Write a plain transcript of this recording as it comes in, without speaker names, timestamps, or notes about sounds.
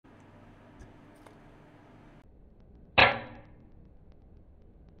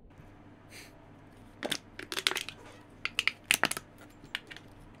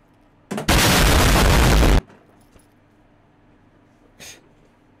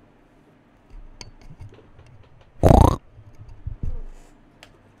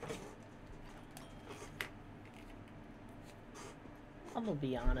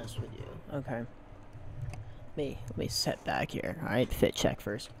be honest with you. Okay. Let me sit back here. Alright, fit check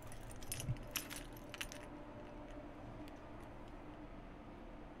first.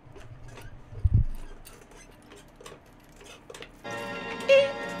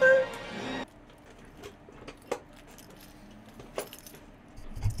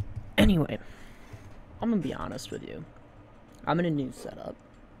 Anyway, I'm gonna be honest with you. I'm in a new setup.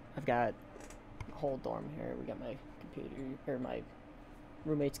 I've got a whole dorm here. We got my computer, or my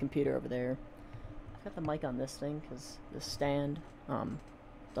roommate's computer over there. I've got the mic on this thing because the stand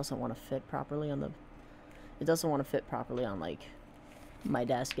doesn't want to fit properly on the. It doesn't want to fit properly on like my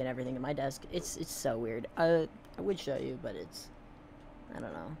desk and everything. And my desk, it's so weird. I would show you, but it's, I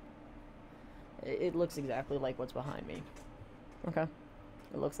don't know. It looks exactly like what's behind me. Okay,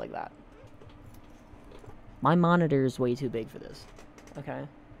 it looks like that. My monitor is way too big for this. Okay,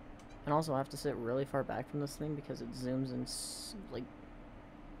 and also I have to sit really far back from this thing because it zooms in like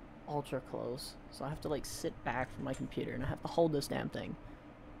ultra close. So I have to like sit back from my computer and I have to hold this damn thing.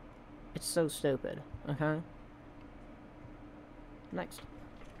 It's so stupid. Okay. Next.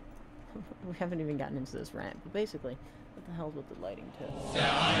 We haven't even gotten into this rant, but basically, what the hell's with the lighting too?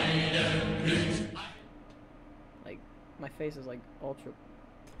 Like, my face is like ultra.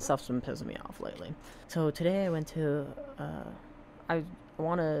 Stuff's been pissing me off lately. So today I went to, I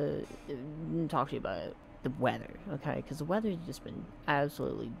want to talk to you about the weather, okay? Because the weather's just been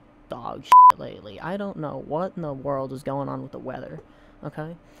absolutely dog shit lately. I don't know what in the world is going on with the weather,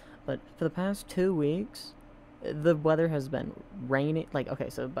 okay? But for the past 2 weeks, the weather has been raining. Like, okay,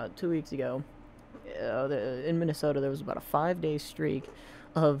 so about 2 weeks ago, in Minnesota, there was about a 5-day streak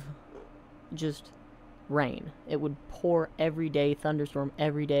of just rain. It would pour every day, thunderstorm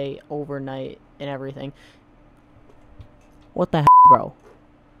every day, overnight, and everything. What the hell, bro?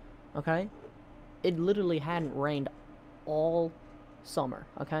 Okay? It literally hadn't rained all summer,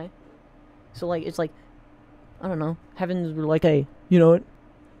 okay? So, like, it's like, I don't know, heavens were like, hey, you know what?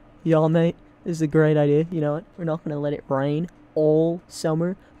 Y'all, mate, this is a great idea, you know what? We're not gonna let it rain all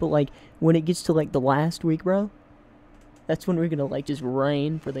summer, but, like, when it gets to, like, the last week, bro, that's when we're gonna, like, just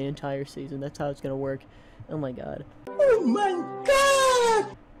rain for the entire season. That's how it's gonna work. Oh my god. Oh my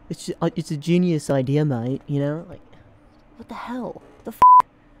god! It's a genius idea, mate, you know? Like, what the hell? The f***?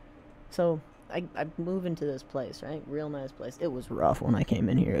 So, I moved into this place, right? Real nice place. It was rough when I came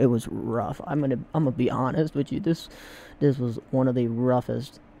in here. It was rough. I'm gonna be honest with you. This was one of the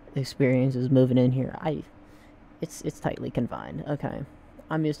roughest experiences moving in here. It's tightly confined, okay?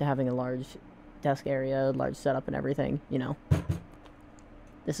 I'm used to having a large desk area, large setup and everything, you know.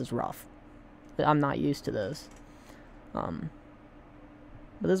 This is rough. I'm not used to this. But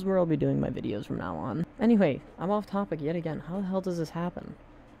this is where I'll be doing my videos from now on. Anyway, I'm off topic yet again. How the hell does this happen?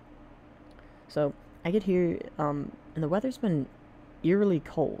 So, I get here, and the weather's been eerily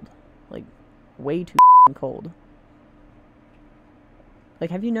cold. Like, way too cold. Like,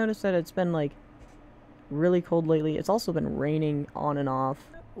 have you noticed that it's been, like, really cold lately? It's also been raining on and off.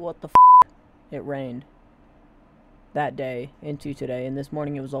 What the f***? It rained that day into today, and this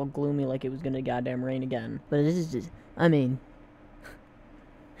morning it was all gloomy like it was gonna goddamn rain again. But this is just, I mean,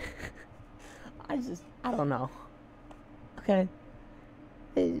 I don't know. Okay,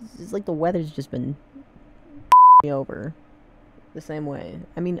 it's like the weather's just been me over the same way.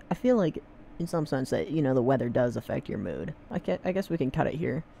 I mean, I feel like in some sense that, you know, the weather does affect your mood. I guess we can cut it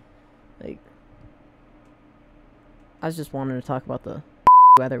here. Like, I was just wanting to talk about the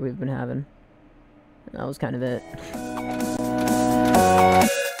weather we've been having. That was kind of it.